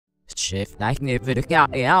Chef lijkt voor de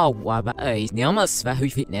kaart, ja, waar is niet anders, waar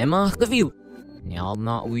je niet meer gevoel. Ja,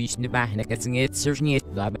 nou, wie is niet bij, en ik het niet, zo niet,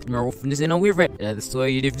 daar ben ik maar offen, in alweer vet, dat is zo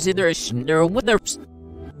je de visitation, there with us.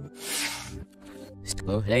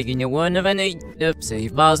 Go taking your one of an eight,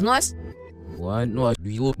 save was nice. One not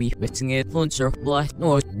you'll be betting it on your blood,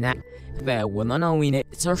 not that. But when I know in it,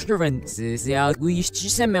 it's our servants, is the ugly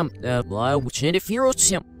shem, the blood which interferes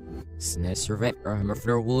him. Sness her vet, or her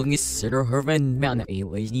for willing is sitter her van man, a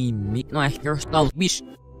lady meet like your skull bish.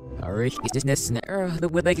 Eric is this snare, the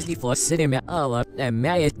with legacy for sitting at all up, and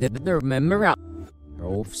may it did the member out.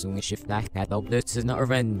 Oh, soon as shift like that, oh, this is not a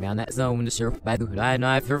van man that zone to serve by the hood, I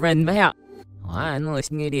know for van by out. I'm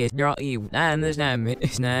listening to this, draw you, and there's not,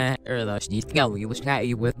 or the sheet galley was cat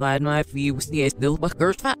you with my knife, you was the still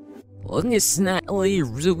buckers fat. Looking at snatly,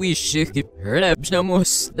 really shit, heard up some more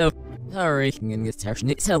stuff. Sorry, and it's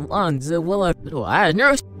actually so on the will up, but I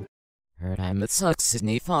nurse. Heard I'm it sucks, and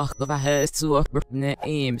he fuck if I had to up in the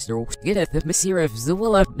aims, or get at the missy of the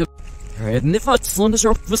will up. Heard in the foot's on the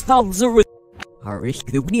surface, thousands of it. Hurry,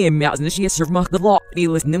 the name out in the sheets of Mark the Lock, he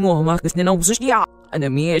was no more Marcus than I was yeah. And the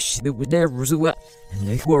mesh that was there was and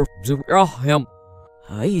they were him.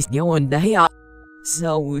 He's going to hell.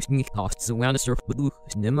 So we costs around the surf blue,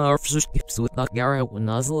 and the officers skips with the Gara when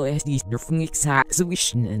Nuzzle as these different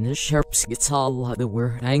exaction and the sharps gets all of the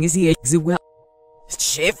word hang as he eggs well.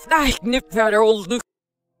 Shift like nip federal look.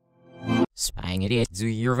 Spang it to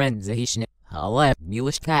your organization. I'll have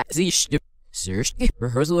Milish cat zish. Sir skipper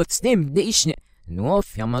hers look stem nation. No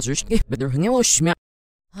famous skip, but there's no schmap.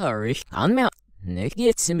 Hurry, on mount. Nick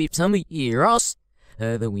gets him some years.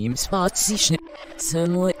 The weem spot season.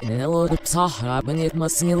 Sunlight and a lot of Sahara when it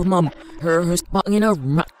must see mum. Her spotting in a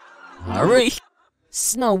rat. Hurry!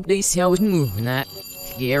 Snow days how it's moving at.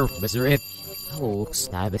 Here was her head. Oh,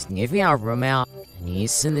 stab us near the arm out. And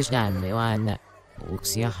he's in the jam, they line that. Oh,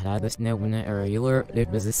 see, I had us know when the earlier it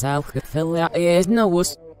was the south that fell out his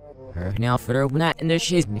nose. Her now for her night in the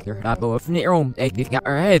shizz, nicker, I go off in the room, they got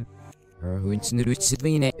her head. Her who in the roots of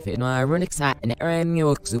the net, if it no ironic side, and her and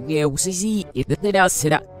milk, so we will see if the dead out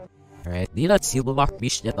sit up. Her head did not see the lock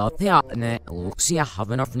bish that out there, and it looks see I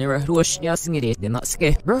have enough near a rush, yelling it, did not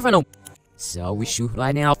skip, perfect. So we shoot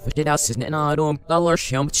right now, put it out, and I don't dollar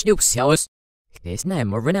sham, snooks, house. There's no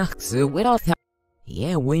more than so without that.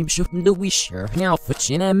 Yeah, we shooting the wisher, now for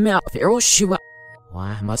chin and mouth, feral shoe.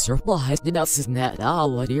 Why, my surprise did not sit that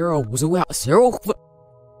all the hero was without so.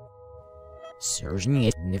 Surgeon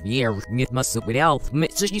it in the air, it must have without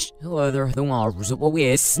messages, other than ours of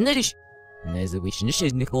way snittish. And as a wish in the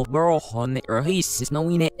shit nickel barrel on the race is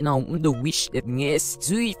knowing it, and on the wish that yes,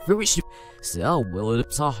 to fruish. So will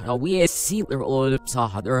it saw how we see the Lord of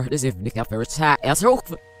Sahar as if the cafe attack as rock.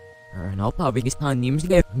 And all public is time names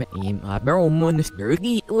left me in my barrel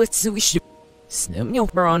monastery, let's wish. Snum your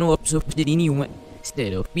brown up so did anyone.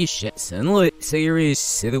 Instead of bishops and lit series,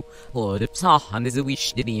 so Lord of Sahan is a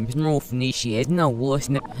wish that him and Rolfney she has no worse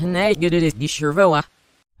than I get it as the Shervoa.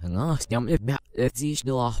 And I stamped about that is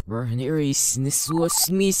the offer, and there is this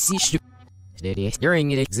was me sister. That is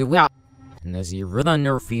during it as well. And as you run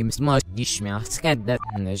your films, much dish mouth scan that,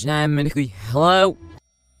 and there's nine minutes. Hello.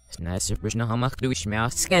 It's not surprised how much do wish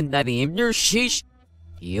mouth scan that him, your shish.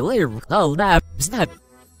 You later call that, snap.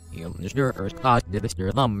 You'll sure earth god did this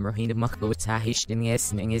your lumber, he the muck go tahish, and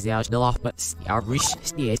yes, and is out the loft, but starvish,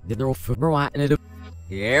 stay the door for brought in it.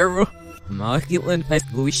 Here, Marketland Fest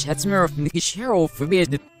Louis Hatzmer of Nicky Sherrill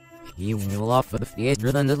forbid. He will offer the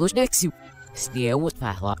theatre than the Lush next you. Stay with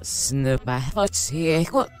Pahlots, and the Pahlots here,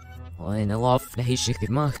 what? Well, in the loft, the Hishik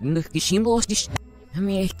mark, and the Kishim lost this. I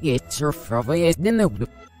mean, it's her for way than the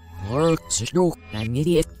Lord, so I'm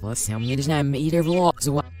idiot, plus how many times either vlogs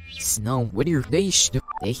or what. Snow, what are your days?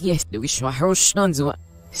 They yes, do we show her sons what?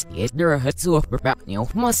 Stay there, heads up about you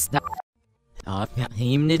must stop. I got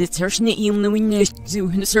him to the church, even the windows do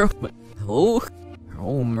in the circle. Oh,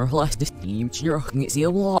 more less the steam jerking is the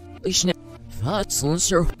law. Fats on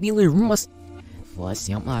surf, Billy must. Plus,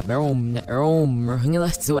 out my room, the room, hang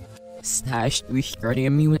less to it. Stashed with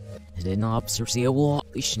guardian unit. The knobs are see a wall,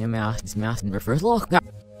 ishing him out his mouth and refers lock up.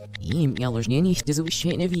 Him yellers nanny does a wish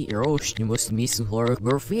in the ocean was me so horror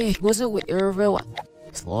perfect was a wither.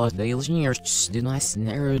 Slaws the engineers did not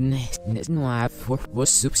snare and it's no half for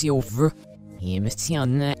was subsea over. He must see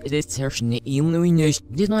on that it's searching the illumination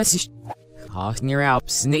did not see. Cost near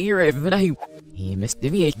Alps near every. He must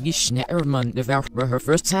deviate the snarman devour for her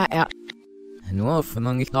first time out. And off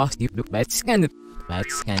among the cost you look bad scanned. Bad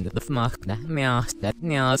scanned the mark that mouse that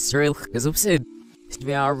now Cyril is upset.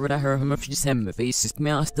 Stvar vad her hur mycket december faces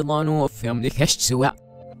mest the lawn off film the cash so out.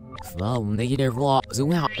 Well, they get their vlog so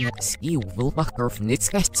out and skill will backer from its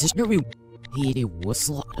cast to the room. He was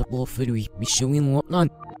lockable for the week, be showing what none.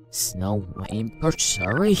 Snow, I'm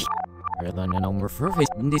sorry. Rather than a number for it,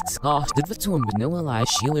 and it's costed for two, but no lie,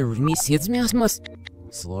 she'll me seeds me as must.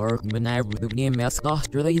 Slurk, but I would be a mask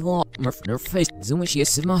after they lock, more for their face, zoom she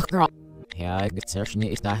is my crop. Yeah, I get searching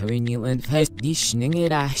it, I have a new and face, dishing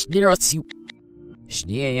it, ash, there are two.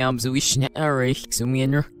 She am so wishing at a rake, so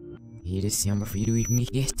meaner. It is summer for you to even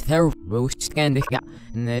get there, roast candica,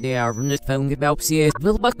 and they are from the phone about see it,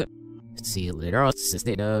 will bucket. See later, says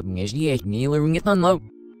they as the egg kneeling it on low.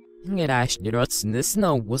 Get ash, the rots in the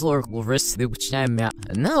snow was oracle versus the which time out,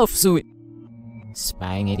 and now so it.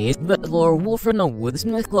 Spying it is, but Lord Wolfer no woods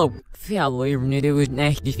in the globe. Fell even it would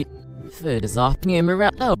not defeat. Food is off near me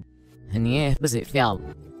wrapped up. And yeah, but it fell.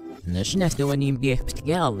 Nothing has to one even be a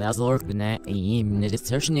particular as Lord good night, and even the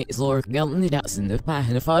desertion is Lord Gelton the dots in the pie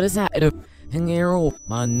and the father's hat of. And they're all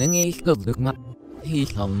man, and a good look up. He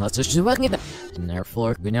told not such a wagon, and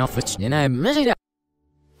therefore good now for chin, I measured up.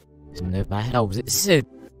 And the bad house it said.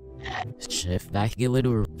 Chef back a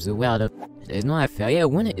little so well up. There's no failure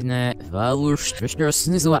when it in that valor strictness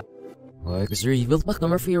is what. Because you're evil, but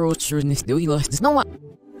come for your old sure in this do you lost. It's no what.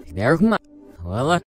 There come up. Well,